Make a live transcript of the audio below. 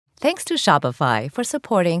Thanks to Shopify for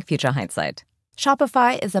supporting Future Hindsight.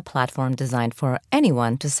 Shopify is a platform designed for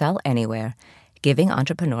anyone to sell anywhere, giving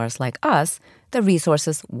entrepreneurs like us the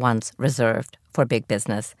resources once reserved for big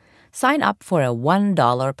business. Sign up for a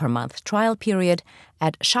 $1 per month trial period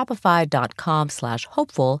at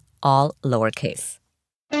shopify.com/hopeful, all lowercase.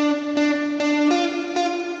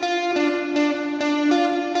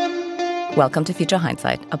 Welcome to Future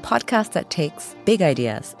Hindsight, a podcast that takes big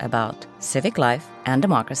ideas about civic life and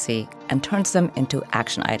democracy and turns them into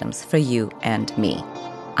action items for you and me.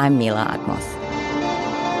 I'm Mila Atmos.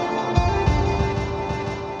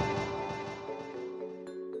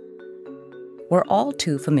 We're all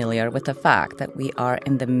too familiar with the fact that we are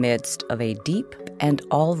in the midst of a deep and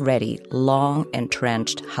already long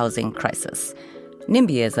entrenched housing crisis.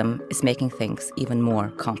 NIMBYism is making things even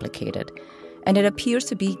more complicated, and it appears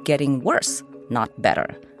to be getting worse, not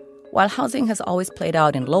better. While housing has always played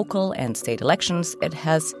out in local and state elections, it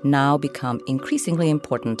has now become increasingly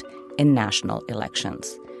important in national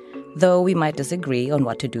elections. Though we might disagree on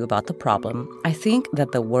what to do about the problem, I think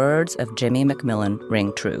that the words of Jimmy McMillan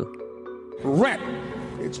ring true. Rent,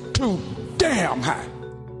 it's too damn high.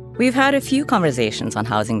 We've had a few conversations on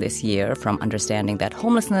housing this year, from understanding that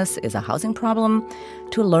homelessness is a housing problem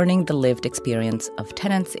to learning the lived experience of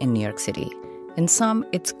tenants in New York City. In sum,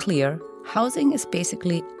 it's clear housing is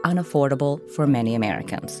basically unaffordable for many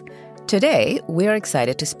Americans. Today, we're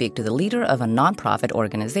excited to speak to the leader of a nonprofit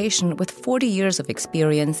organization with 40 years of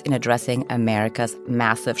experience in addressing America's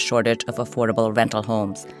massive shortage of affordable rental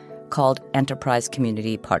homes, called Enterprise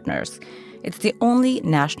Community Partners. It's the only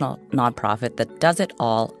national nonprofit that does it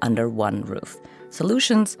all under one roof: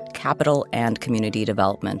 solutions, capital, and community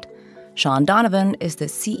development. Shaun Donovan is the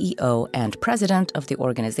CEO and president of the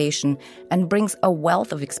organization and brings a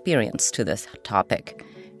wealth of experience to this topic.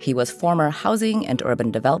 He was former Housing and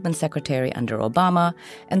Urban Development Secretary under Obama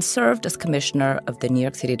and served as commissioner of the New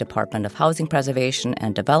York City Department of Housing Preservation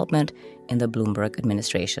and Development in the Bloomberg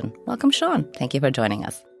administration. Welcome, Shaun. Thank you for joining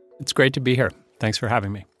us. It's great to be here. Thanks for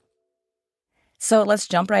having me. So let's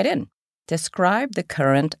jump right in. Describe the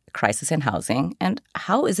current crisis in housing, and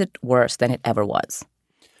how is it worse than it ever was?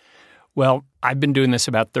 Well, I've been doing this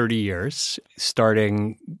about 30 years,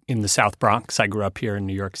 starting in the South Bronx. I grew up here in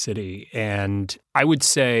New York City, and I would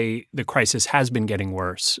say the crisis has been getting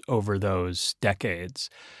worse over those decades.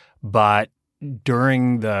 But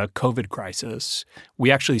during the COVID crisis,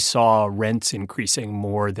 we actually saw rents increasing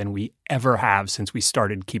more than we ever have since we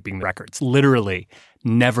started keeping records. Literally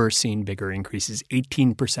never seen bigger increases,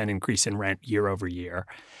 18% increase in rent year over year.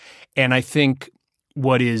 And I think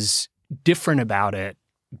what is different about it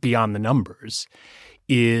beyond the numbers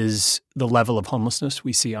is the level of homelessness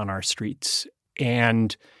we see on our streets.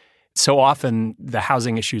 And so often the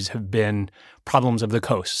housing issues have been problems of the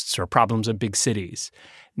coasts or problems of big cities.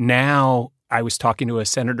 Now, I was talking to a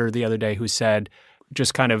senator the other day who said,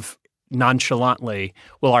 just kind of nonchalantly,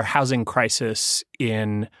 well, our housing crisis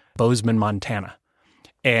in Bozeman, Montana.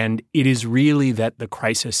 And it is really that the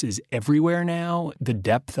crisis is everywhere now. The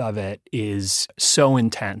depth of it is so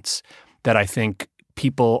intense that I think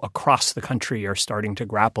people across the country are starting to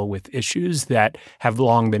grapple with issues that have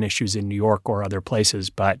long been issues in New York or other places,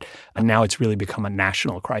 but now it's really become a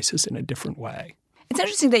national crisis in a different way. It's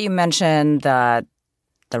interesting that you mentioned that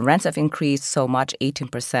the rents have increased so much,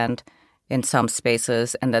 18% in some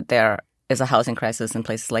spaces, and that there is a housing crisis in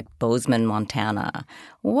places like Bozeman, Montana.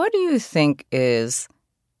 What do you think is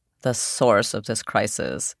the source of this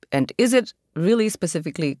crisis? And is it really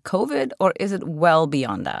specifically COVID, or is it well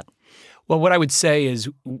beyond that? Well, what I would say is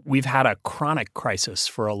we've had a chronic crisis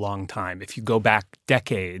for a long time. If you go back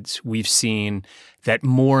decades, we've seen that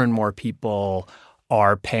more and more people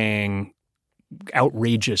are paying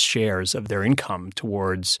outrageous shares of their income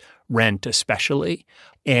towards rent especially.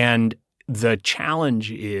 And the challenge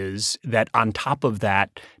is that on top of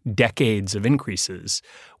that decades of increases,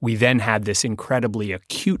 we then had this incredibly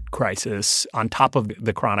acute crisis on top of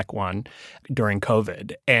the chronic one during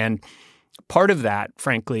COVID. And part of that,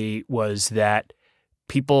 frankly, was that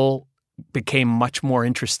people became much more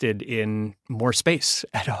interested in more space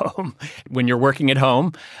at home. When you're working at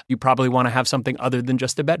home, you probably want to have something other than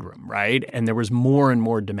just a bedroom, right? And there was more and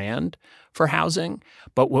more demand for housing.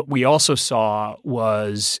 But what we also saw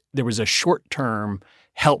was there was a short-term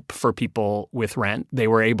help for people with rent. They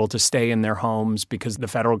were able to stay in their homes because the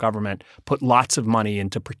federal government put lots of money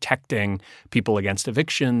into protecting people against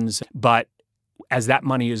evictions. But as that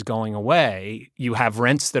money is going away, you have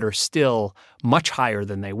rents that are still much higher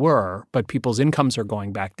than they were, but people's incomes are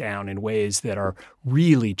going back down in ways that are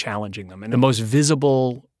really challenging them. And the most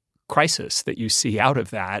visible crisis that you see out of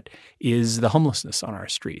that is the homelessness on our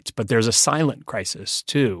streets. But there's a silent crisis,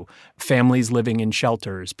 too. Families living in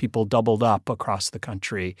shelters, people doubled up across the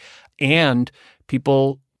country, and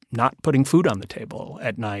people not putting food on the table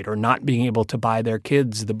at night or not being able to buy their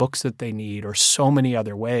kids the books that they need, or so many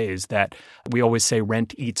other ways that we always say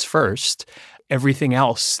rent eats first. Everything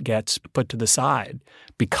else gets put to the side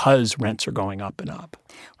because rents are going up and up.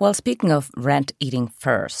 Well, speaking of rent eating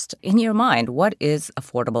first, in your mind, what is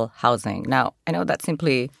affordable housing? Now, I know that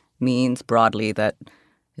simply means broadly that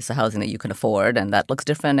it's the housing that you can afford, and that looks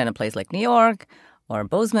different in a place like New York or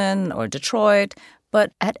Bozeman or Detroit.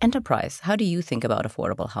 But at Enterprise, how do you think about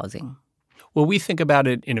affordable housing? Well, we think about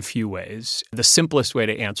it in a few ways. The simplest way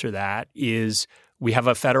to answer that is we have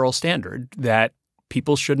a federal standard that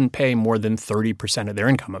people shouldn't pay more than 30% of their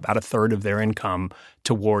income, about a third of their income,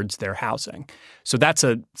 towards their housing. So that's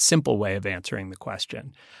a simple way of answering the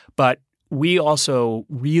question. But we also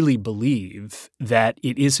really believe that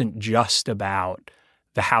it isn't just about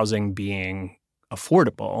the housing being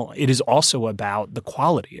affordable. It is also about the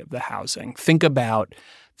quality of the housing. Think about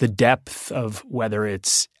the depth of whether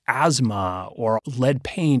it's asthma or lead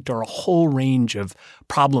paint or a whole range of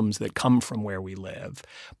problems that come from where we live.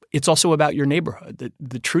 It's also about your neighborhood.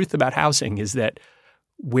 The truth about housing is that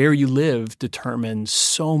where you live determines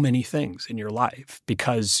so many things in your life,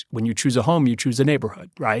 because when you choose a home, you choose a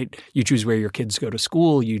neighborhood, right? You choose where your kids go to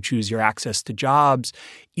school. You choose your access to jobs.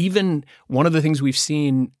 Even one of the things we've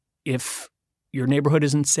seen, if your neighborhood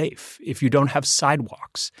isn't safe, if you don't have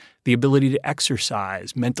sidewalks, the ability to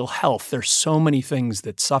exercise, mental health, there's so many things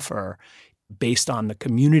that suffer based on the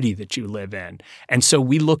community that you live in. And so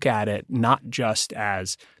we look at it not just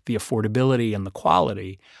as the affordability and the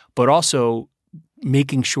quality, but also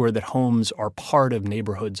making sure that homes are part of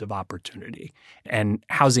neighborhoods of opportunity. And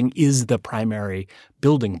housing is the primary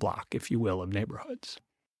building block, if you will, of neighborhoods.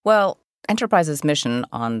 Well, Enterprise's mission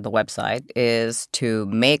on the website is to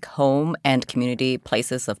make home and community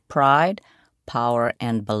places of pride, power,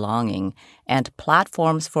 and belonging, and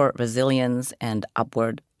platforms for resilience and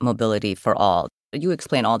upward mobility for all. You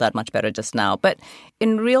explained all that much better just now, but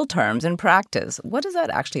in real terms, in practice, what does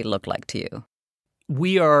that actually look like to you?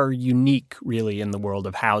 We are unique, really, in the world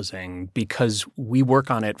of housing because we work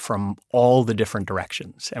on it from all the different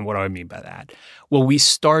directions. And what do I mean by that? Well, we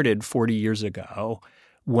started 40 years ago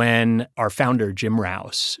when our founder, Jim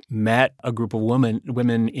Rouse, met a group of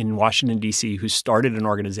women in Washington, D.C., who started an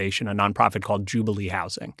organization, a nonprofit called Jubilee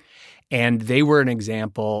Housing. And they were an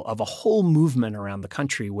example of a whole movement around the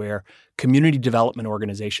country where community development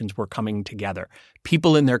organizations were coming together.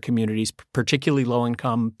 People in their communities, particularly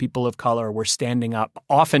low-income people of color, were standing up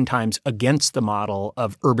oftentimes against the model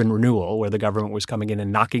of urban renewal, where the government was coming in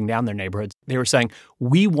and knocking down their neighborhoods. They were saying,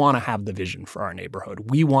 we want to have the vision for our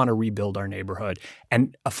neighborhood. We want to rebuild our neighborhood.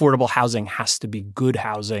 And affordable housing has to be good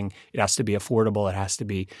housing. It has to be affordable. It has to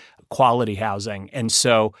be quality housing. And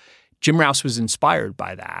so Jim Rouse was inspired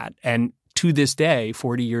by that. And to this day,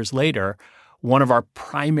 40 years later, one of our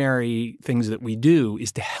primary things that we do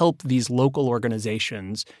is to help these local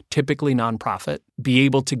organizations, typically nonprofit, be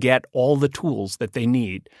able to get all the tools that they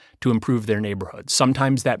need to improve their neighborhoods.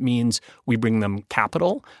 Sometimes that means we bring them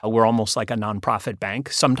capital. We're almost like a nonprofit bank.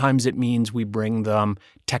 Sometimes it means we bring them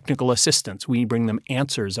technical assistance. We bring them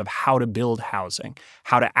answers of how to build housing,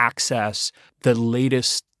 how to access the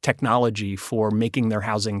latest technology for making their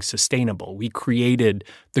housing sustainable. We created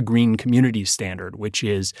the Green Community Standard, which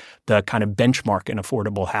is the kind of benchmark in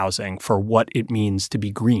affordable housing for what it means to be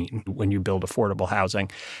green when you build affordable housing.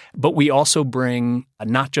 But we also bring,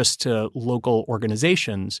 not just to local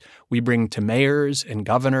organizations, we bring to mayors and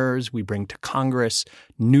governors, we bring to Congress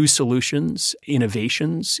new solutions,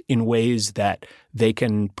 innovations in ways that they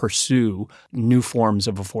can pursue new forms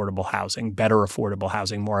of affordable housing, better affordable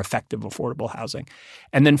housing, more effective affordable housing.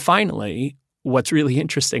 And then finally, what's really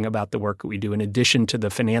interesting about the work that we do, in addition to the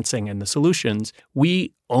financing and the solutions,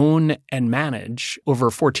 we own and manage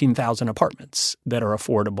over 14,000 apartments that are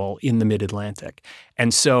affordable in the Mid-Atlantic.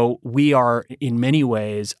 And so we are, in many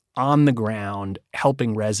ways, on the ground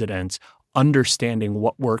helping residents understanding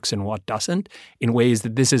what works and what doesn't in ways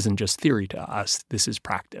that this isn't just theory to us, this is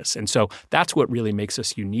practice. And so that's what really makes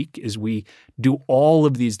us unique, is we do all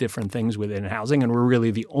of these different things within housing, and we're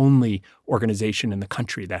really the only organization in the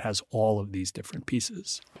country that has all of these different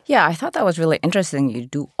pieces. Yeah, I thought that was really interesting. You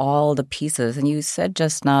do all the pieces, and you said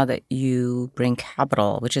just now that you bring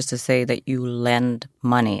capital, which is to say that you lend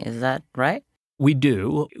money. Is that right? We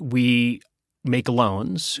do. We make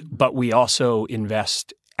loans, but we also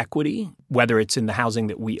invest equity, whether it's in the housing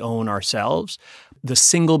that we own ourselves. The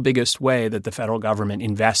single biggest way that the federal government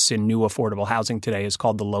invests in new affordable housing today is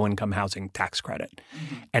called the low-income housing tax credit.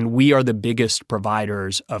 Mm-hmm. And we are the biggest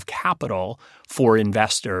providers of capital for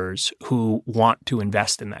investors who want to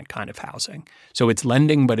invest in that kind of housing. So it's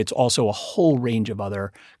lending, but it's also a whole range of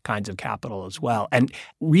other kinds of capital as well. And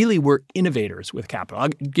really, we're innovators with capital. I'll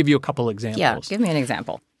give you a couple examples. Yeah, give me an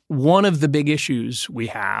example. One of the big issues we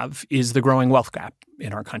have is the growing wealth gap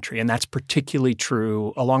in our country, and that's particularly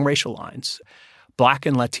true along racial lines. Black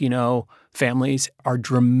and Latino families are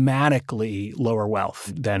dramatically lower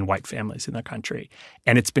wealth than white families in the country,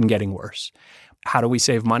 and it's been getting worse. How do we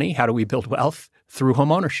save money? How do we build wealth? Through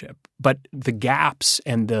home ownership. But the gaps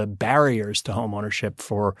and the barriers to home ownership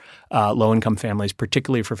for low-income families,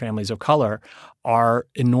 particularly for families of color, are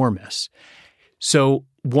enormous. So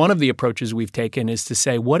one of the approaches we've taken is to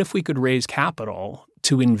say, what if we could raise capital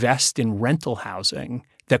to invest in rental housing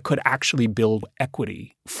that could actually build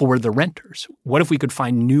equity for the renters? What if we could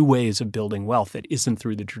find new ways of building wealth that isn't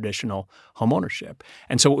through the traditional homeownership?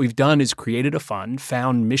 And so what we've done is created a fund,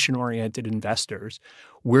 found mission-oriented investors.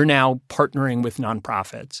 We're now partnering with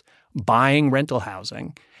nonprofits, buying rental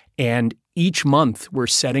housing, and each month we're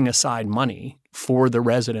setting aside money for the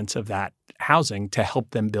residents of that housing to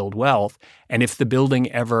help them build wealth. And if the building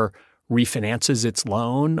ever refinances its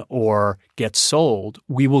loan or gets sold,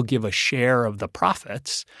 we will give a share of the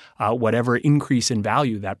profits, whatever increase in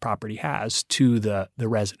value that property has, to the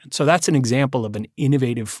resident. So that's an example of an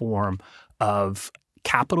innovative form of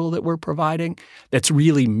capital that we're providing that's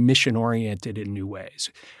really mission-oriented in new ways.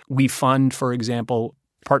 We fund, for example,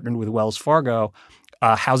 partnered with Wells Fargo,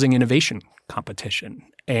 a housing innovation competition.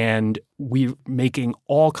 And we're making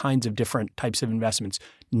all kinds of different types of investments,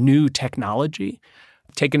 new technology.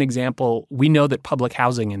 Take an example. We know that public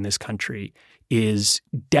housing in this country is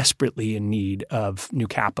desperately in need of new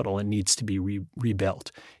capital and needs to be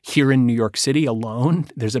rebuilt. Here in New York City alone,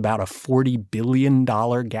 there's about a $40 billion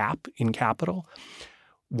gap in capital.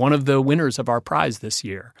 One of the winners of our prize this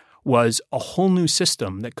year was a whole new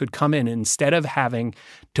system that could come in. Instead of having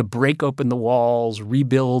to break open the walls,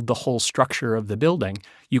 rebuild the whole structure of the building,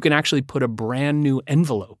 you can actually put a brand new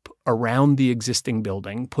envelope around the existing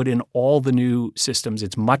building, put in all the new systems.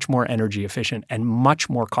 It's much more energy efficient and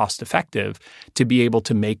much more cost effective to be able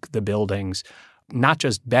to make the buildings not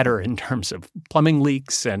just better in terms of plumbing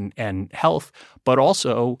leaks and health, but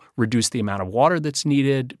also reduce the amount of water that's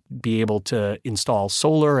needed, be able to install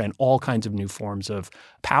solar and all kinds of new forms of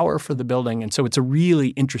power for the building. And so it's a really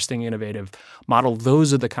interesting, innovative model.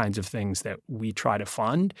 Those are the kinds of things that we try to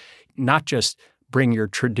fund, not just bring your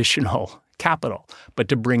traditional capital, but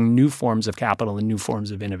to bring new forms of capital and new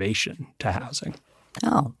forms of innovation to housing.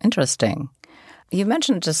 Oh, interesting. You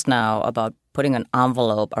mentioned just now about putting an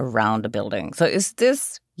envelope around a building. So is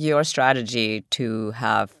this your strategy to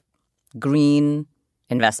have green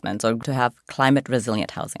investments or to have climate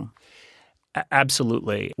resilient housing?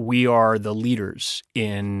 Absolutely. We are the leaders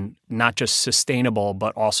in not just sustainable,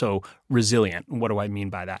 but also resilient. What do I mean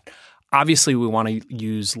by that? Obviously, we want to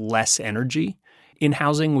use less energy in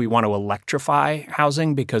housing. We want to electrify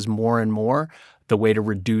housing because more and more the way to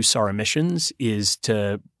reduce our emissions is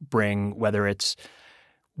to bring, whether it's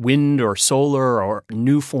wind or solar or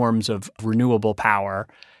new forms of renewable power.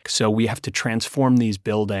 So we have to transform these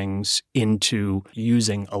buildings into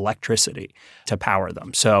using electricity to power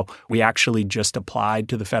them. So we actually just applied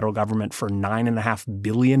to the federal government for $9.5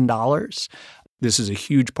 billion. This is a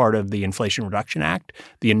huge part of the Inflation Reduction Act,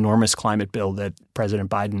 the enormous climate bill that President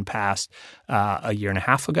Biden passed a year and a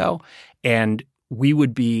half ago. And we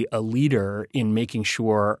would be a leader in making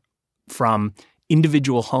sure from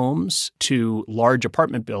individual homes to large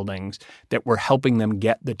apartment buildings that we're helping them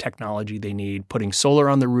get the technology they need, putting solar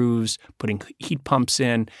on the roofs, putting heat pumps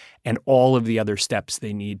in, and all of the other steps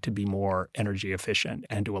they need to be more energy efficient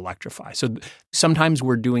and to electrify. So sometimes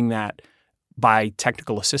we're doing that by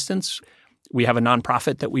technical assistance. We have a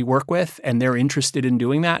nonprofit that we work with, and they're interested in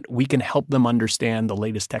doing that. We can help them understand the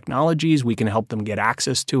latest technologies. We can help them get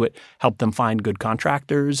access to it, help them find good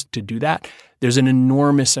contractors to do that. There's an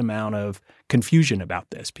enormous amount of confusion about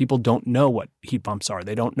this. People don't know what heat pumps are.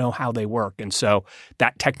 They don't know how they work. And so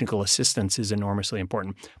that technical assistance is enormously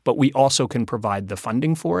important. But we also can provide the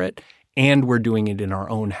funding for it. And we're doing it in our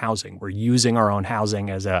own housing. We're using our own housing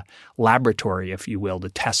as a laboratory, if you will, to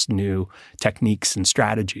test new techniques and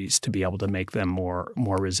strategies to be able to make them more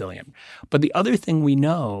resilient. But the other thing we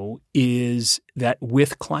know is that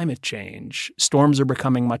with climate change, storms are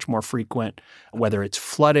becoming much more frequent, whether it's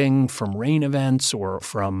flooding from rain events or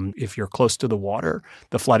from, if you're close to the water,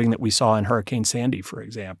 the flooding that we saw in Hurricane Sandy, for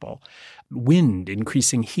example. wind,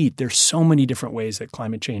 increasing heat. There's so many different ways that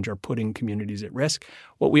climate change are putting communities at risk.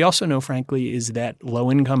 What we also know, frankly, is that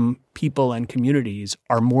low-income people and communities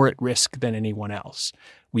are more at risk than anyone else.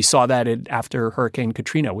 We saw that after Hurricane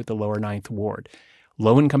Katrina with the lower Ninth Ward.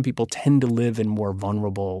 Low-income people tend to live in more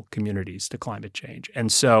vulnerable communities to climate change.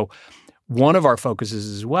 And so one of our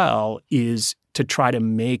focuses as well is to try to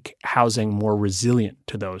make housing more resilient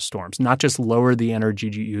to those storms, not just lower the energy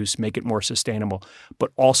use, make it more sustainable, but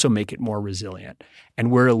also make it more resilient.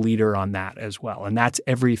 And we're a leader on that as well. And that's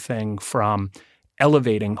everything from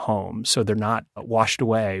elevating homes so they're not washed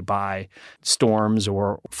away by storms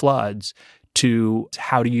or floods to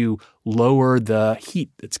how do you lower the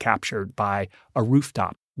heat that's captured by a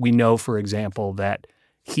rooftop. We know, for example, that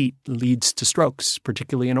heat leads to strokes,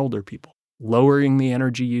 particularly in older people. Lowering the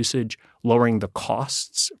energy usage, lowering the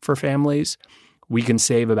costs for families. We can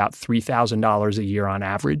save about $3,000 a year on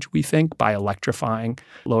average, we think, by electrifying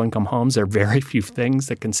low-income homes. There are very few things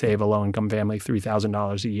that can save a low-income family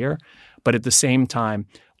 $3,000 a year. But at the same time,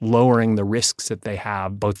 lowering the risks that they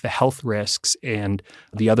have, both the health risks and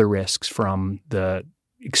the other risks from the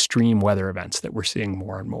extreme weather events that we're seeing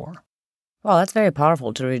more and more. Well, that's very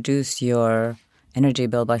powerful to reduce your energy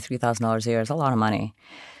bill by $3,000 a year. It's a lot of money.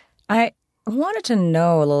 I wanted to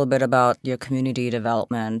know a little bit about your community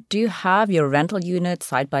development. Do you have your rental units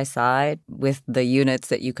side by side with the units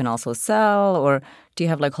that you can also sell? Or do you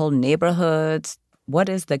have like whole neighborhoods? What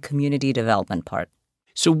is the community development part?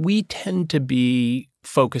 So we tend to be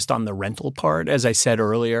focused on the rental part. As I said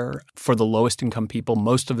earlier, for the lowest income people,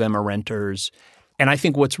 most of them are renters. And I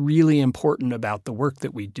think what's really important about the work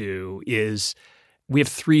that we do is we have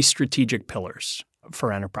three strategic pillars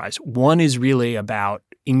for enterprise. One is really about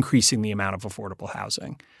increasing the amount of affordable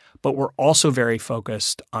housing, but we're also very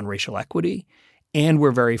focused on racial equity, and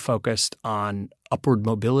we're very focused on upward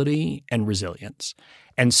mobility and resilience.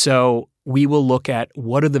 And so we will look at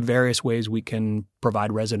what are the various ways we can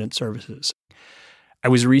provide resident services. I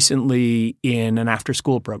was recently in an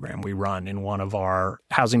after-school program we run in one of our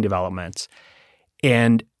housing developments,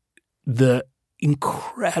 and the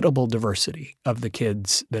incredible diversity of the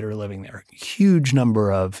kids that are living there. Huge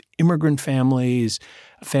number of immigrant families,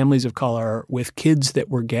 families of color with kids that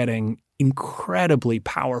were getting incredibly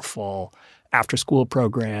powerful after-school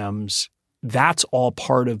programs. That's all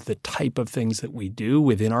part of the type of things that we do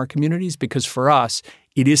within our communities, because for us,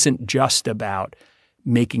 it isn't just about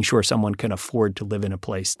making sure someone can afford to live in a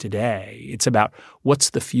place today. It's about what's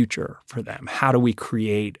the future for them? How do we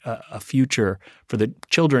create a future for the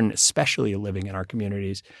children, especially living in our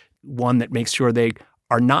communities, one that makes sure they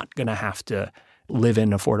are not going to have to live in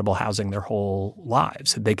affordable housing their whole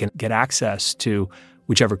lives, that they can get access to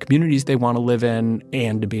whichever communities they want to live in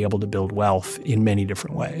and to be able to build wealth in many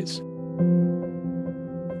different ways.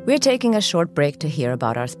 We're taking a short break to hear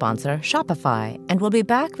about our sponsor, Shopify, and we'll be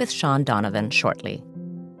back with Shaun Donovan shortly.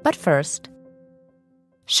 But first,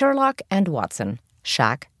 Sherlock and Watson,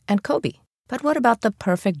 Shaq and Kobe. But what about the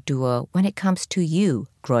perfect duo when it comes to you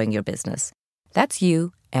growing your business? That's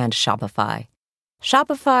you and Shopify.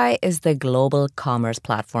 Shopify is the global commerce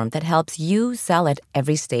platform that helps you sell at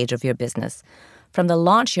every stage of your business. From the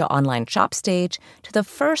launch your online shop stage to the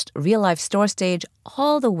first real-life store stage,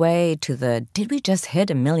 all the way to the did we just hit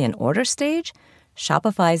 1 million order stage?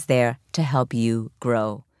 Shopify's there to help you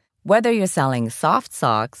grow. Whether you're selling soft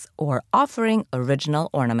socks or offering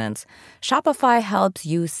original ornaments, Shopify helps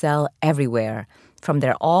you sell everywhere, from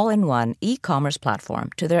their all-in-one e-commerce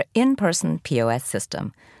platform to their in-person POS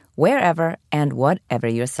system. Wherever and whatever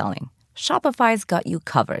you're selling, Shopify's got you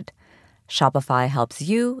covered. Shopify helps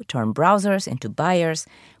you turn browsers into buyers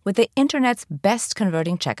with the internet's best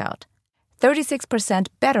converting checkout. 36%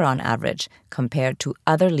 better on average compared to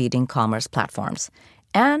other leading commerce platforms.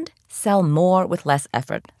 And sell more with less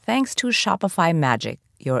effort thanks to Shopify Magic,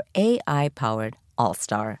 your AI-powered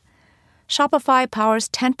all-star. Shopify powers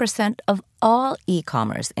 10% of all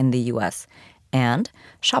e-commerce in the U.S., and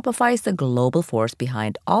Shopify is the global force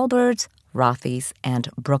behind Allbirds, Rothy's, and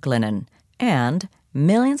Brooklinen, and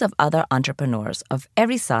millions of other entrepreneurs of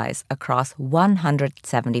every size across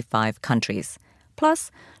 175 countries.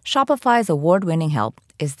 Plus, Shopify's award-winning help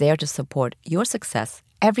is there to support your success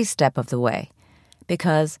every step of the way.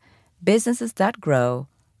 Because businesses that grow,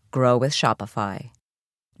 grow with Shopify.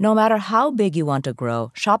 No matter how big you want to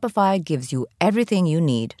grow, Shopify gives you everything you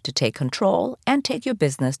need to take control and take your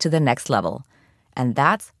business to the next level. And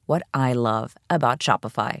that's what I love about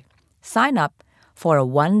Shopify. Sign up for a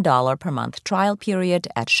 $1 per month trial period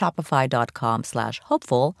at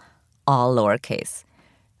shopify.com/hopeful, all lowercase.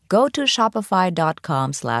 Go to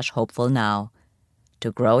shopify.com/hopeful now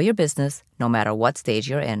to grow your business no matter what stage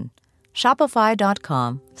you're in.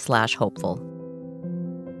 Shopify.com/hopeful.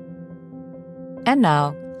 And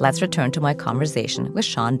now, let's return to my conversation with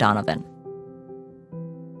Shaun Donovan.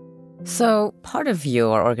 So, part of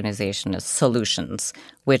your organization is Solutions,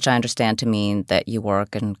 which I understand to mean that you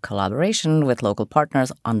work in collaboration with local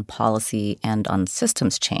partners on policy and on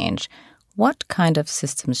systems change. What kind of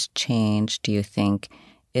systems change do you think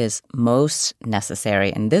is most necessary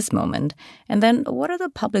in this moment? And then what are the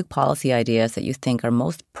public policy ideas that you think are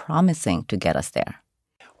most promising to get us there?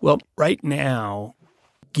 Well, right now,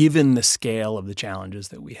 given the scale of the challenges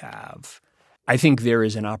that we have, I think there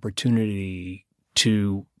is an opportunity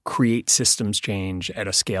to create systems change at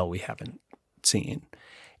a scale we haven't seen.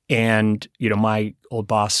 And, my old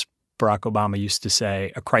boss, Barack Obama, used to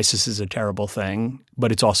say, a crisis is a terrible thing,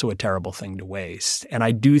 but it's also a terrible thing to waste. And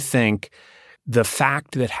I do think the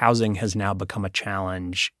fact that housing has now become a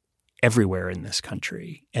challenge everywhere in this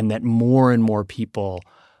country, and that more and more people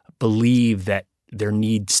believe that there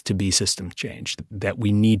needs to be systems change, that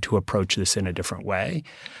we need to approach this in a different way,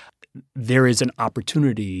 there is an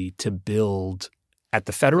opportunity to build at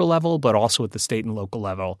the federal level, but also at the state and local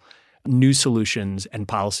level, new solutions and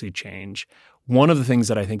policy change. One of the things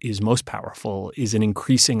that I think is most powerful is an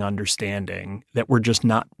increasing understanding that we're just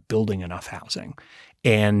not building enough housing,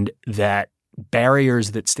 and that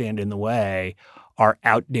barriers that stand in the way are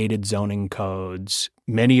outdated zoning codes,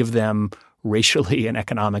 many of them racially and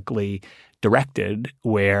economically directed,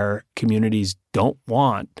 where communities don't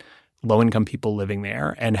want low-income people living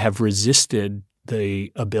there and have resisted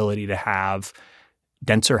the ability to have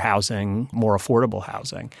denser housing, more affordable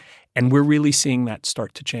housing. And we're really seeing that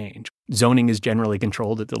start to change. Zoning is generally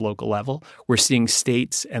controlled at the local level. We're seeing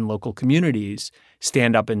states and local communities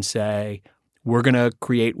stand up and say, we're going to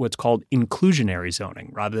create what's called inclusionary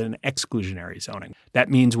zoning rather than exclusionary zoning. That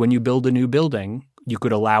means when you build a new building, you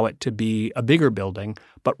could allow it to be a bigger building,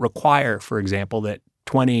 but require, for example, that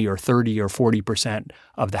 20 or 30 or 40%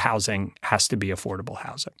 of the housing has to be affordable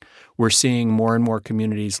housing. We're seeing more and more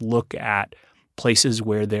communities look at places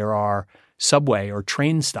where there are subway or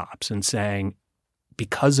train stops and saying,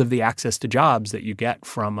 because of the access to jobs that you get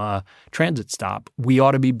from a transit stop, we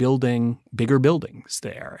ought to be building bigger buildings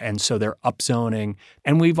there. And so they're upzoning.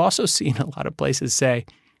 And we've also seen a lot of places say,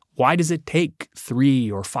 why does it take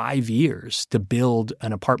 3 or 5 years to build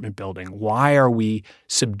an apartment building? Why are we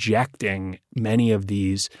subjecting many of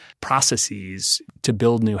these processes to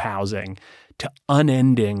build new housing to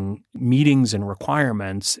unending meetings and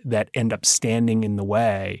requirements that end up standing in the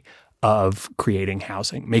way of creating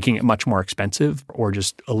housing, making it much more expensive or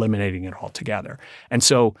just eliminating it altogether? And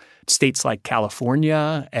so states like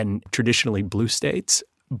California and traditionally blue states,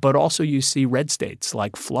 but also you see red states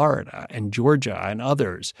like Florida and Georgia and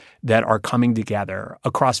others that are coming together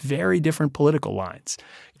across very different political lines.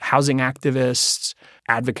 Housing activists,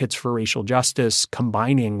 advocates for racial justice,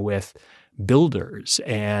 combining with builders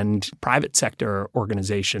and private sector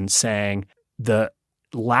organizations saying the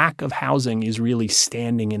lack of housing is really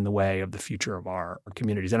standing in the way of the future of our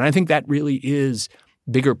communities. And I think that really is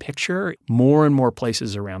bigger picture. More and more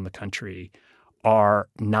places around the country are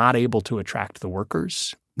not able to attract the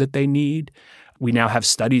workers that they need. We now have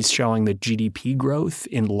studies showing that GDP growth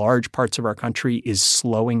in large parts of our country is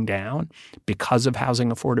slowing down because of housing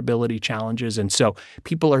affordability challenges. And so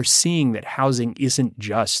people are seeing that housing isn't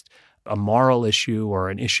just a moral issue or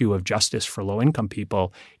an issue of justice for low-income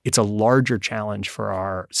people. It's a larger challenge for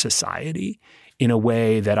our society in a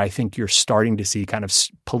way that I think you're starting to see kind of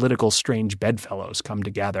political strange bedfellows come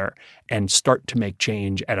together and start to make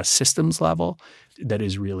change at a systems level that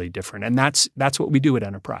is really different. And that's what we do at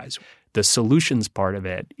Enterprise. The solutions part of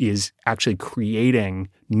it is actually creating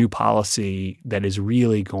new policy that is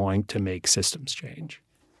really going to make systems change.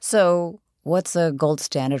 So what's a gold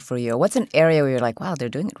standard for you? What's an area where you're like, wow, they're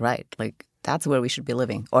doing it right? Like, that's where we should be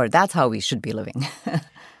living, or that's how we should be living.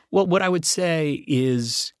 Well, what I would say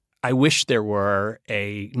is I wish there were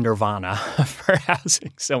a nirvana for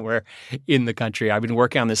housing somewhere in the country. I've been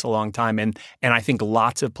working on this a long time, and I think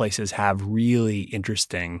lots of places have really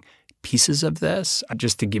interesting pieces of this.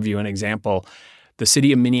 Just to give you an example, the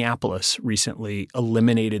city of Minneapolis recently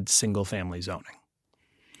eliminated single-family zoning.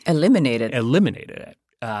 Eliminated it.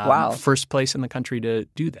 Wow. First place in the country to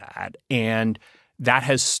do that. And that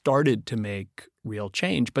has started to make real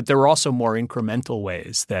change. But there are also more incremental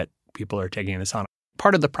ways that people are taking this on.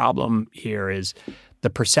 Part of the problem here is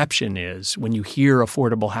the perception is when you hear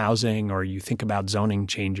affordable housing or you think about zoning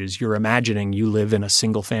changes, you're imagining you live in a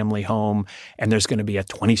single-family home and there's going to be a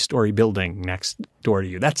 20-story building next door to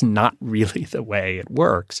you. That's not really the way it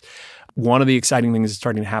works. One of the exciting things that's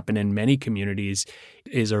starting to happen in many communities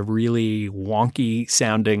is a really wonky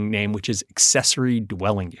sounding name, which is accessory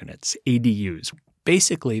dwelling units, ADUs.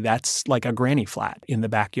 Basically, that's like a granny flat in the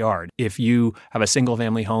backyard. If you have a single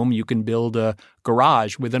family home, you can build a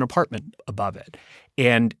garage with an apartment above it.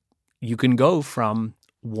 And you can go from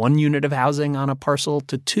 1 unit of housing on a parcel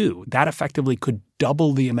to 2. That effectively could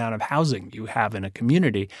double the amount of housing you have in a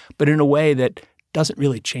community, but in a way that doesn't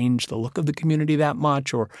really change the look of the community that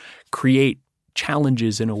much or create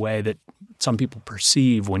challenges in a way that some people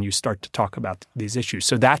perceive when you start to talk about these issues.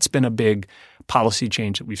 So that's been a big policy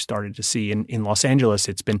change that we've started to see. In Los Angeles,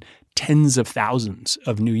 it's been tens of thousands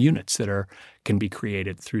of new units that can be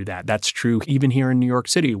created through that. That's true even here in New York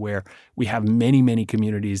City, where we have many, many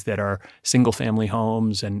communities that are single-family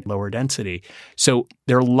homes and lower density. So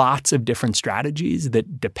there are lots of different strategies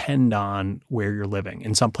that depend on where you're living.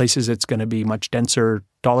 In some places, it's going to be much denser,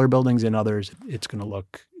 taller buildings. In others, it's going to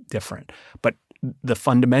look different. But the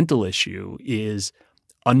fundamental issue is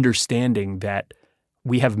understanding that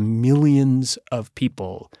we have millions of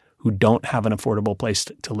people who don't have an affordable place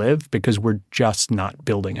to live because we're just not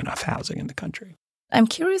building enough housing in the country. I'm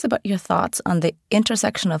curious about your thoughts on the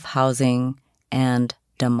intersection of housing and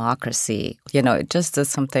democracy. It just is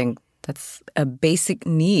something that's a basic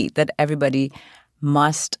need that everybody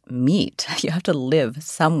must meet. You have to live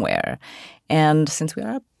somewhere. And since we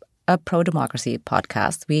are a pro-democracy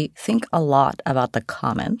podcast, we think a lot about the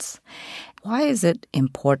commons. Why is it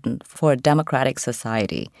important for a democratic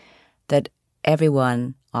society that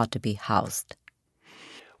everyone ought to be housed?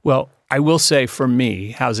 Well, I will say for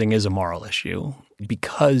me, housing is a moral issue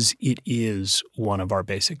because it is one of our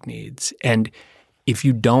basic needs. And if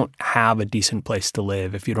you don't have a decent place to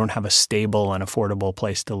live, if you don't have a stable and affordable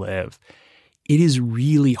place to live, it is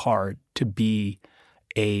really hard to be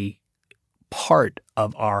a part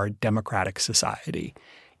of our democratic society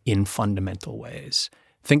in fundamental ways.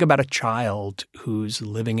 Think about a child who's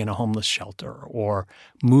living in a homeless shelter or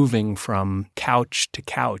moving from couch to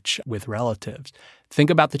couch with relatives. Think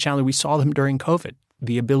about the challenge. We saw them during COVID,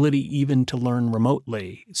 the ability even to learn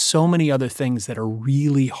remotely. So many other things that are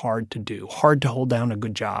really hard to do, hard to hold down a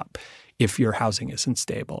good job if your housing isn't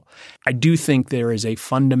stable. I do think there is a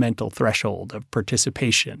fundamental threshold of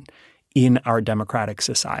participation in our democratic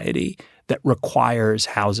society that requires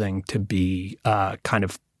housing to be a kind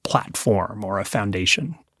of platform or a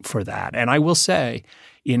foundation for that. And I will say,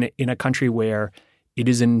 in a country where it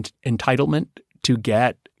is an entitlement to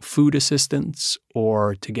get food assistance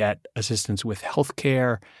or to get assistance with health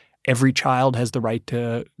care, every child has the right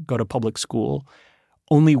to go to public school.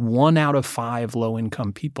 Only 1 out of 5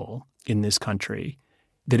 low-income people in this country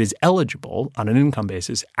that is eligible on an income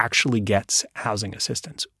basis actually gets housing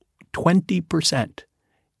assistance. 20%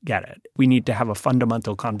 get it. We need to have a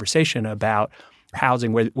fundamental conversation about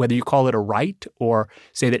housing, whether you call it a right or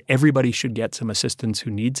say that everybody should get some assistance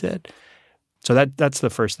who needs it. So that's the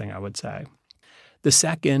first thing I would say. The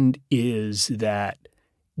second is that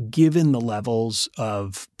given the levels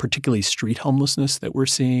of particularly street homelessness that we're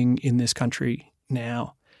seeing in this country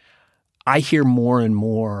now, I hear more and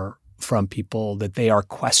more from people that they are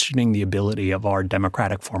questioning the ability of our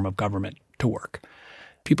democratic form of government to work.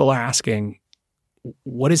 People are asking,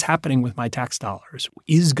 what is happening with my tax dollars?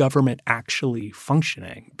 Is government actually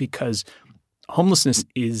functioning? Because homelessness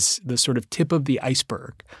is the sort of tip of the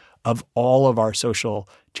iceberg of all of our social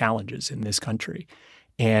challenges in this country.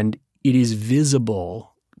 And it is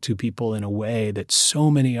visible to people in a way that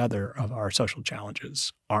so many other of our social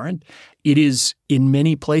challenges aren't. It is, in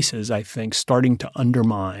many places, I think, starting to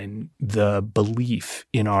undermine the belief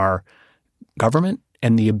in our government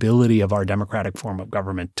and the ability of our democratic form of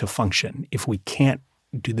government to function if we can't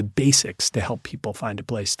do the basics to help people find a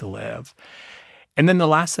place to live. And then the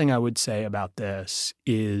last thing I would say about this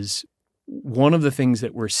is one of the things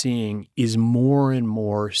that we're seeing is more and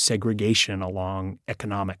more segregation along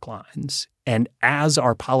economic lines. And as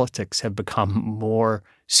our politics have become more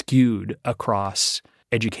skewed across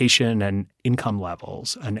education and income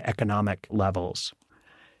levels and economic levels,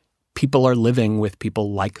 people are living with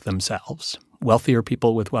people like themselves. Wealthier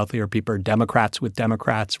people with wealthier people, Democrats with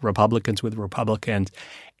Democrats, Republicans with Republicans.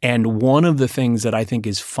 And one of the things that I think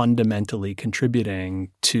is fundamentally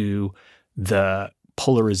contributing to the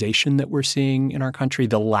polarization that we're seeing in our country,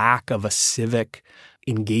 the lack of a civic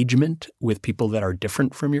engagement with people that are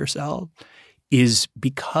different from yourself, is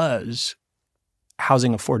because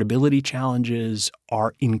housing affordability challenges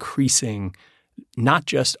are increasing not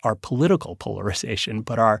just our political polarization,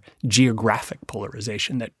 but our geographic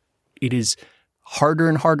polarization, that it is harder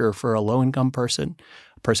and harder for a low-income person,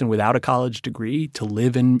 a person without a college degree, to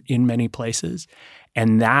live in many places.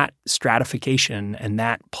 And that stratification and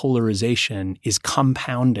that polarization is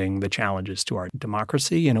compounding the challenges to our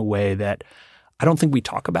democracy in a way that I don't think we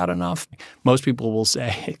talk about enough. Most people will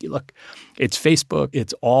say, look, it's Facebook,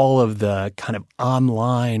 it's all of the kind of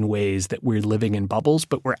online ways that we're living in bubbles,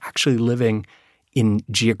 but we're actually living in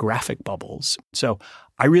geographic bubbles. So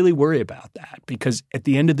I really worry about that because at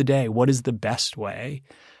the end of the day, what is the best way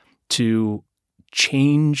to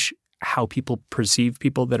change how people perceive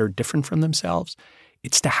people that are different from themselves?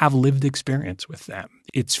 It's to have lived experience with them.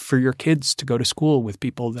 It's for your kids to go to school with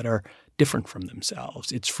people that are different from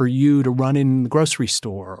themselves. It's for you to run in the grocery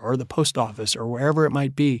store or the post office or wherever it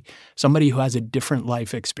might be, somebody who has a different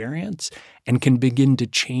life experience and can begin to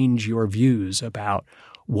change your views about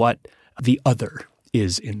what the other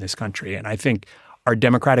is in this country. And I think our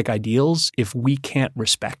democratic ideals, if we can't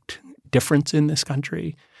respect difference in this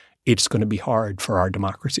country, it's going to be hard for our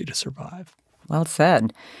democracy to survive. Well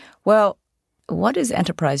said. Well, what is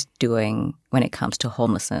Enterprise doing when it comes to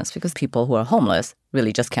homelessness? Because people who are homeless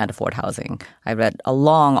really just can't afford housing. I read a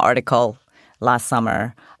long article last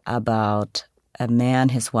summer about a man,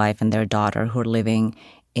 his wife, and their daughter who are living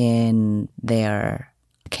in their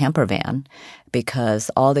camper van because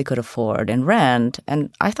all they could afford in rent, and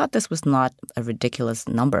I thought this was not a ridiculous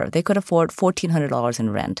number, they could afford $1,400 in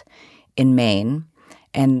rent in Maine,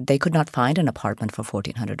 and they could not find an apartment for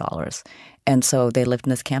 $1,400. And so they lived in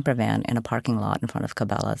this camper van in a parking lot in front of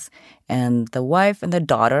Cabela's. And the wife and the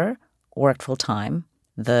daughter worked full-time.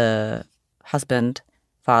 The husband,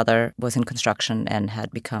 father, was in construction and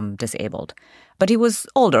had become disabled. But he was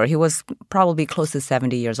older. He was probably close to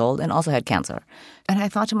 70 years old and also had cancer. And I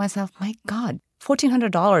thought to myself, my God,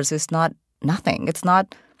 $1,400 is not nothing. It's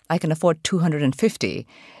not, I can afford $250.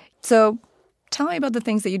 So tell me about the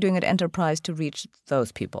things that you're doing at Enterprise to reach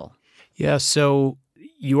those people. Yeah, so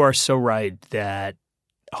you are so right that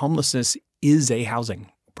homelessness is a housing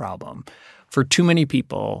problem. For too many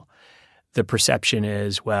people, the perception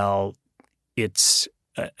is, well, it's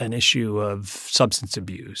an issue of substance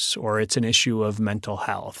abuse or it's an issue of mental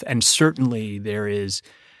health. And certainly there is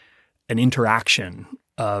an interaction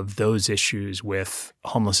of those issues with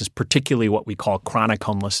homelessness, particularly what we call chronic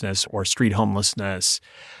homelessness or street homelessness.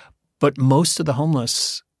 But most of the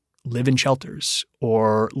homeless live in shelters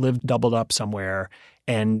or live doubled up somewhere.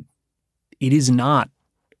 And it is not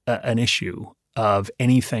an issue of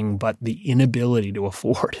anything but the inability to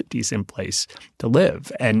afford a decent place to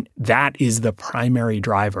live. And that is the primary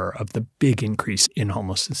driver of the big increase in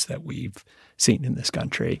homelessness that we've seen in this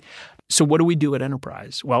country. So what do we do at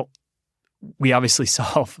Enterprise? Well, we obviously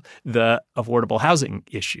solve the affordable housing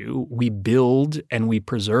issue. We build and we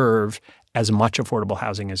preserve as much affordable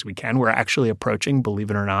housing as we can. We're actually approaching, believe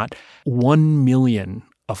it or not, 1 million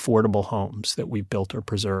affordable homes that we've built or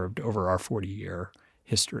preserved over our 40-year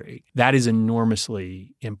history. That is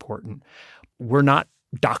enormously important. We're not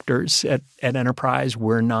doctors at Enterprise.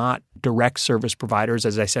 We're not direct service providers.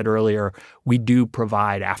 As I said earlier, we do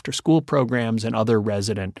provide after-school programs and other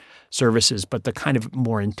resident services, but the kind of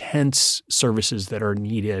more intense services that are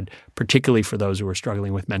needed, particularly for those who are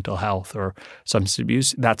struggling with mental health or substance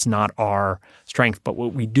abuse, that's not our strength. But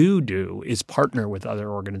what we do is partner with other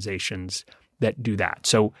organizations that do that.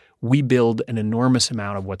 So we build an enormous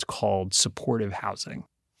amount of what's called supportive housing.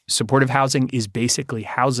 Supportive housing is basically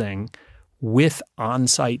housing with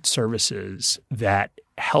on-site services that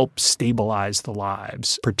help stabilize the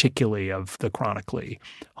lives, particularly of the chronically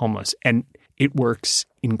homeless. And it works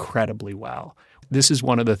incredibly well. This is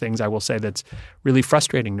one of the things I will say that's really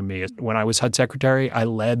frustrating to me. When I was HUD secretary, I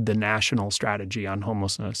led the national strategy on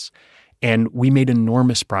homelessness, and we made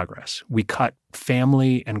enormous progress. We cut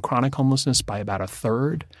family and chronic homelessness by about a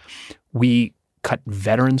third. We cut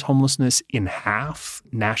veterans homelessness in half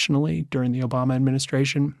nationally during the Obama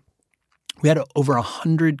administration. We had over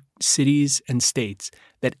 100 cities and states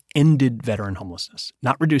that ended veteran homelessness,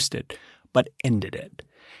 not reduced it, but ended it.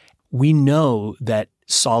 We know that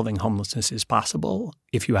solving homelessness is possible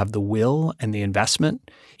if you have the will and the investment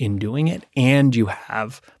in doing it, and you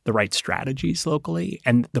have the right strategies locally.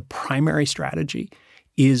 And the primary strategy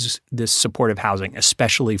is this supportive housing,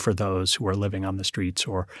 especially for those who are living on the streets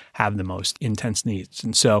or have the most intense needs.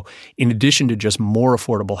 And so in addition to just more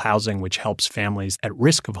affordable housing, which helps families at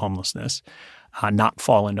risk of homelessness not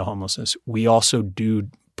fall into homelessness, we also do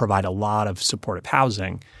provide a lot of supportive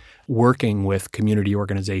housing, working with community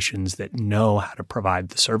organizations that know how to provide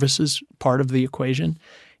the services part of the equation.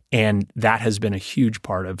 And that has been a huge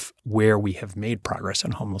part of where we have made progress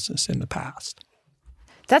on homelessness in the past.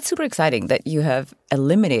 That's super exciting that you have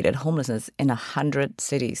eliminated homelessness in 100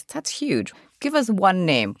 cities. That's huge. Give us one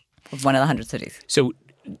name of one of the 100 cities. So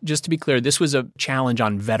just to be clear, this was a challenge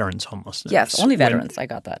on veterans' homelessness. Yes, only veterans. I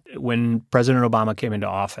got that. When President Obama came into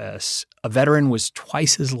office, a veteran was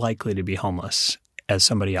twice as likely to be homeless as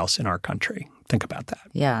somebody else in our country. Think about that.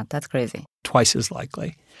 Yeah, that's crazy. Twice as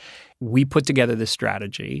likely. We put together this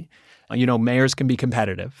strategy. Mayors can be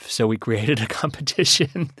competitive. So we created a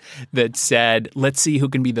competition that said, let's see who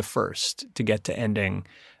can be the first to get to ending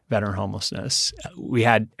veteran homelessness. We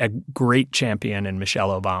had a great champion in Michelle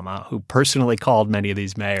Obama who personally called many of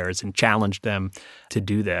these mayors and challenged them to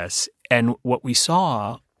do this. And what we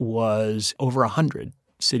saw was over 100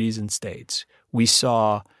 cities and states. We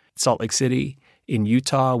saw Salt Lake City in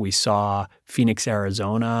Utah. We saw Phoenix,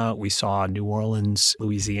 Arizona. We saw New Orleans,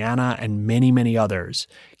 Louisiana, and many, many others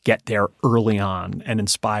get there early on and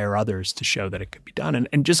inspire others to show that it could be done.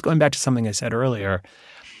 And just going back to something I said earlier,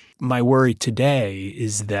 my worry today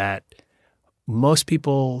is that most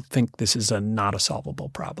people think this is not a solvable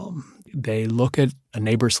problem. They look at a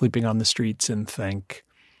neighbor sleeping on the streets and think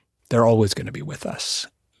they're always going to be with us,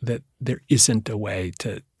 that there isn't a way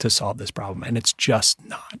to solve this problem. And it's just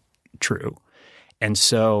not true. And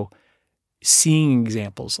so seeing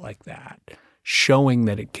examples like that, showing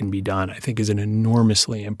that it can be done, I think is an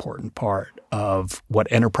enormously important part of what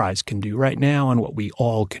enterprise can do right now and what we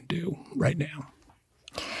all can do right now.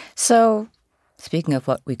 So, speaking of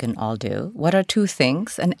what we can all do, what are two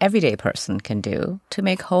things an everyday person can do to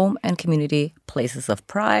make home and community places of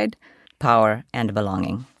pride, power, and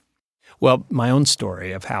belonging? Well, my own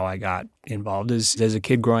story of how I got involved is as a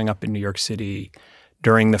kid growing up in New York City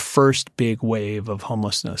during the first big wave of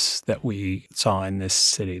homelessness that we saw in this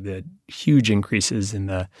city, the huge increases in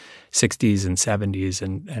the 60s and 70s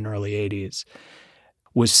and early 80s,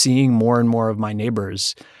 was seeing more and more of my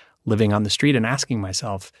neighbors living on the street and asking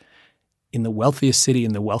myself, in the wealthiest city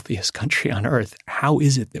in the wealthiest country on earth, how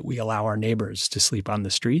is it that we allow our neighbors to sleep on the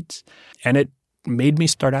streets? And it made me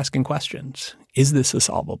start asking questions. Is this a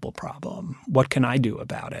solvable problem? What can I do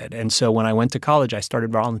about it? And so when I went to college, I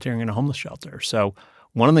started volunteering in a homeless shelter. So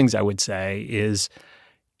one of the things I would say is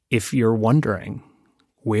if you're wondering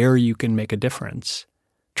where you can make a difference,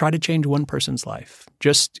 try to change one person's life.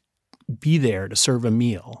 Just be there to serve a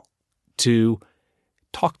meal, to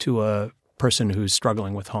talk to a person who's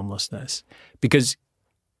struggling with homelessness, because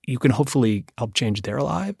you can hopefully help change their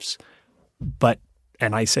lives. But,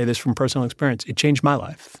 and I say this from personal experience, it changed my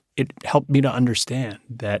life. It helped me to understand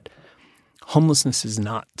that homelessness is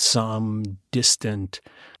not some distant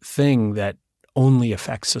thing that only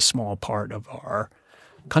affects a small part of our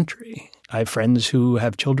country. I have friends who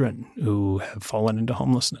have children who have fallen into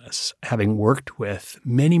homelessness, having worked with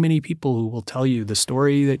many, many people who will tell you the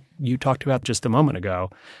story that you talked about just a moment ago,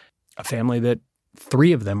 a family that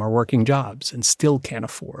 3 of them are working jobs and still can't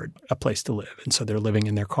afford a place to live. And so they're living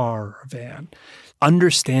in their car or a van.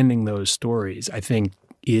 Understanding those stories, I think,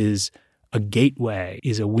 is a gateway,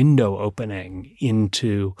 is a window opening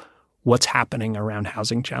into what's happening around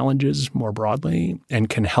housing challenges more broadly, and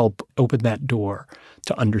can help open that door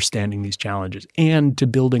to understanding these challenges and to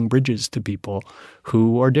building bridges to people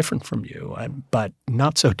who are different from you, but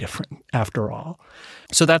not so different after all.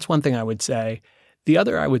 So that's one thing I would say. The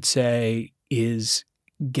other I would say is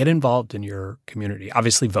get involved in your community.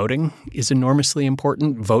 Obviously, voting is enormously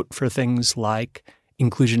important. Vote for things like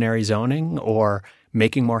inclusionary zoning or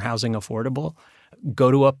making more housing affordable.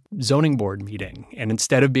 Go to a zoning board meeting. And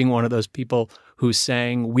instead of being one of those people who's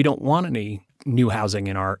saying, we don't want any new housing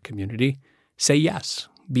in our community, say yes.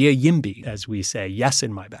 Be a YIMBY, as we say, yes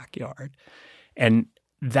in my backyard. And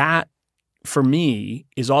that, for me,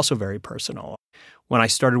 is also very personal. When I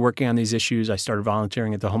started working on these issues, I started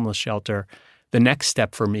volunteering at the homeless shelter. The next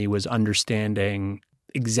step for me was understanding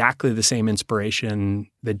exactly the same inspiration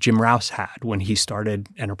that Jim Rouse had when he started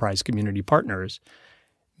Enterprise Community Partners,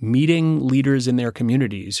 meeting leaders in their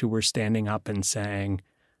communities who were standing up and saying,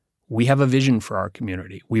 we have a vision for our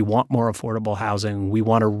community. We want more affordable housing. We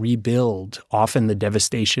want to rebuild often the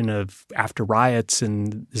devastation of after riots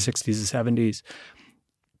in the 60s and 70s,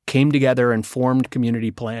 came together and formed community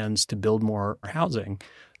plans to build more housing.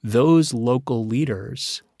 Those local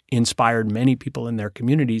leaders inspired many people in their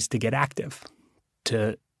communities to get active,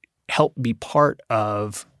 to help be part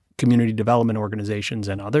of community development organizations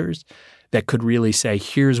and others that could really say,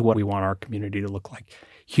 here's what we want our community to look like.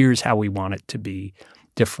 Here's how we want it to be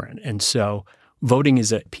different. And so voting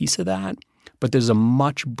is a piece of that, but there's a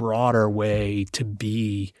much broader way to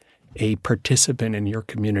be a participant in your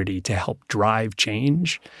community to help drive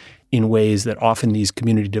change in ways that often these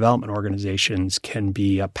community development organizations can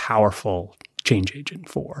be a powerful change agent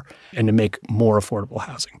for, and to make more affordable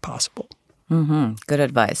housing possible. Mm-hmm. Good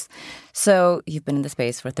advice. So you've been in the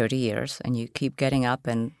space for 30 years and you keep getting up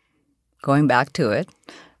and Going back to it,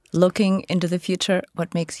 looking into the future,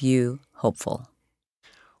 what makes you hopeful?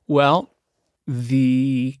 Well,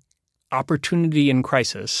 the opportunity in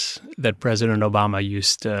crisis that President Obama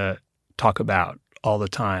used to talk about all the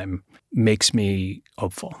time makes me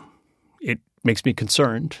hopeful. It makes me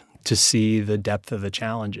concerned to see the depth of the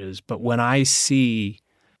challenges. But when I see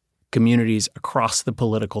communities across the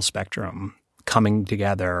political spectrum coming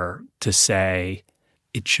together to say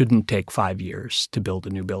it shouldn't take 5 years to build a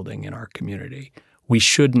new building in our community, we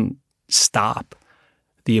shouldn't stop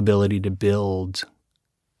the ability to build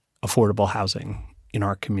affordable housing in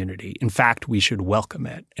our community. In fact, we should welcome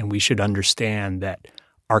it, and we should understand that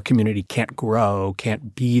our community can't grow,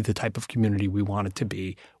 can't be the type of community we want it to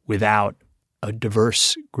be without a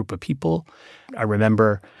diverse group of people. I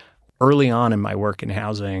remember early on in my work in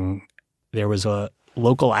housing, there was a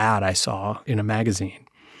local ad I saw in a magazine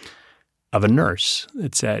of a nurse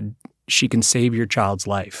that said, "She can save your child's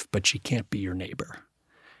life, but she can't be your neighbor."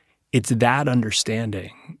 It's that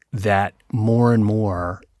understanding that more and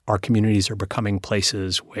more our communities are becoming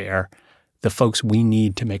places where the folks we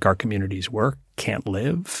need to make our communities work can't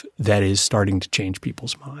live, that is starting to change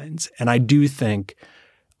people's minds. And I do think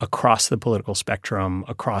across the political spectrum,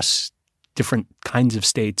 across different kinds of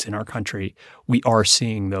states in our country, we are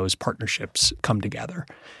seeing those partnerships come together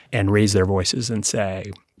and raise their voices and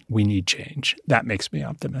say, we need change. That makes me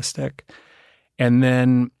optimistic. And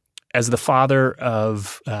then as the father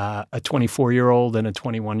of a 24-year-old and a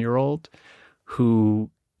 21-year-old who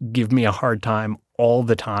give me a hard time all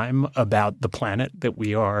the time about the planet that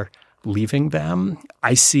we are leaving them,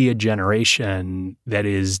 I see a generation that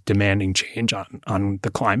is demanding change on the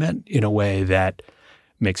climate in a way that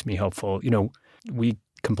makes me hopeful. You know, we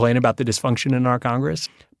complain about the dysfunction in our Congress,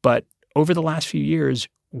 but over the last few years,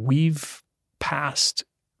 we've passed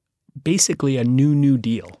basically a New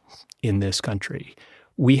Deal in this country.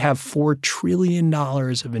 We have $4 trillion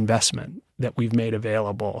of investment that we've made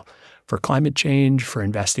available for climate change, for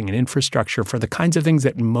investing in infrastructure, for the kinds of things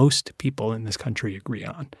that most people in this country agree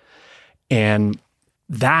on. And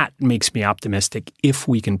that makes me optimistic if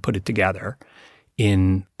we can put it together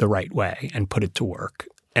in the right way and put it to work.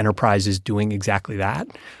 Enterprise is doing exactly that.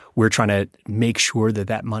 We're trying to make sure that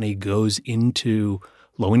that money goes into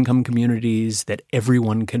low-income communities, that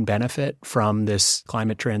everyone can benefit from this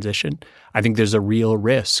climate transition. I think there's a real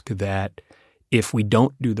risk that if we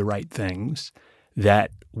don't do the right things,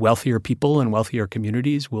 that wealthier people and wealthier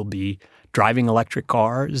communities will be driving electric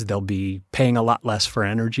cars, they'll be paying a lot less for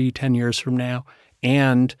energy 10 years from now,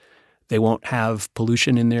 and they won't have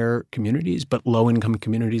pollution in their communities, but low-income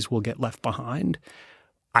communities will get left behind.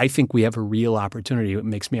 I think we have a real opportunity. It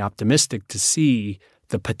makes me optimistic to see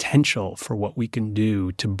the potential for what we can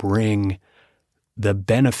do to bring the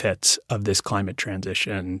benefits of this climate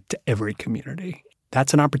transition to every community.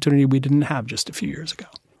 That's an opportunity we didn't have just a few years ago.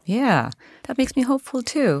 Yeah, that makes me hopeful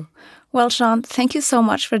too. Well, Shaun, thank you so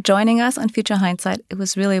much for joining us on Future Hindsight. It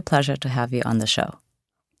was really a pleasure to have you on the show.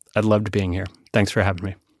 I'd loved being here. Thanks for having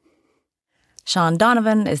me. Shaun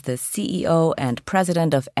Donovan is the CEO and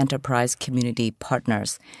president of Enterprise Community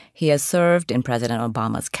Partners. He has served in President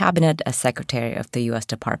Obama's cabinet as Secretary of the U.S.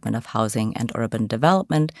 Department of Housing and Urban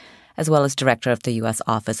Development, as well as Director of the U.S.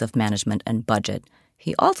 Office of Management and Budget.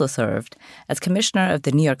 He also served as Commissioner of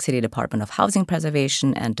the New York City Department of Housing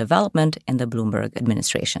Preservation and Development in the Bloomberg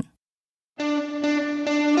administration.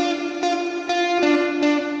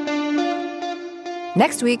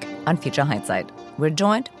 Next week on Future Hindsight, we're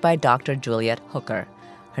joined by Dr. Juliet Hooker.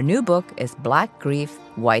 Her new book is Black Grief,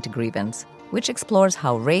 White Grievance, which explores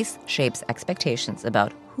how race shapes expectations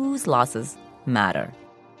about whose losses matter.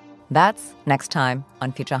 That's next time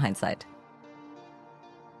on Future Hindsight.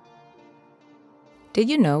 Did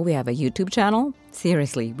you know we have a YouTube channel?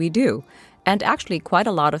 Seriously, we do. And actually, quite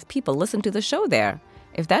a lot of people listen to the show there.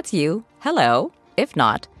 If that's you, hello. If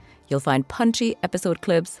not, you'll find punchy episode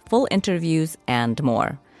clips, full interviews, and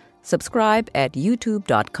more. Subscribe at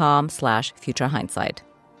youtube.com/futurehindsight.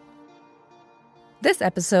 This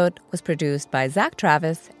episode was produced by Zach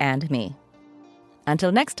Travis and me.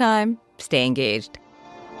 Until next time, stay engaged.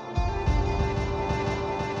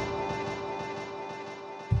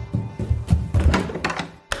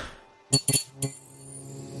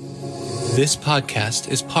 This podcast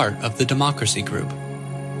is part of the Democracy Group,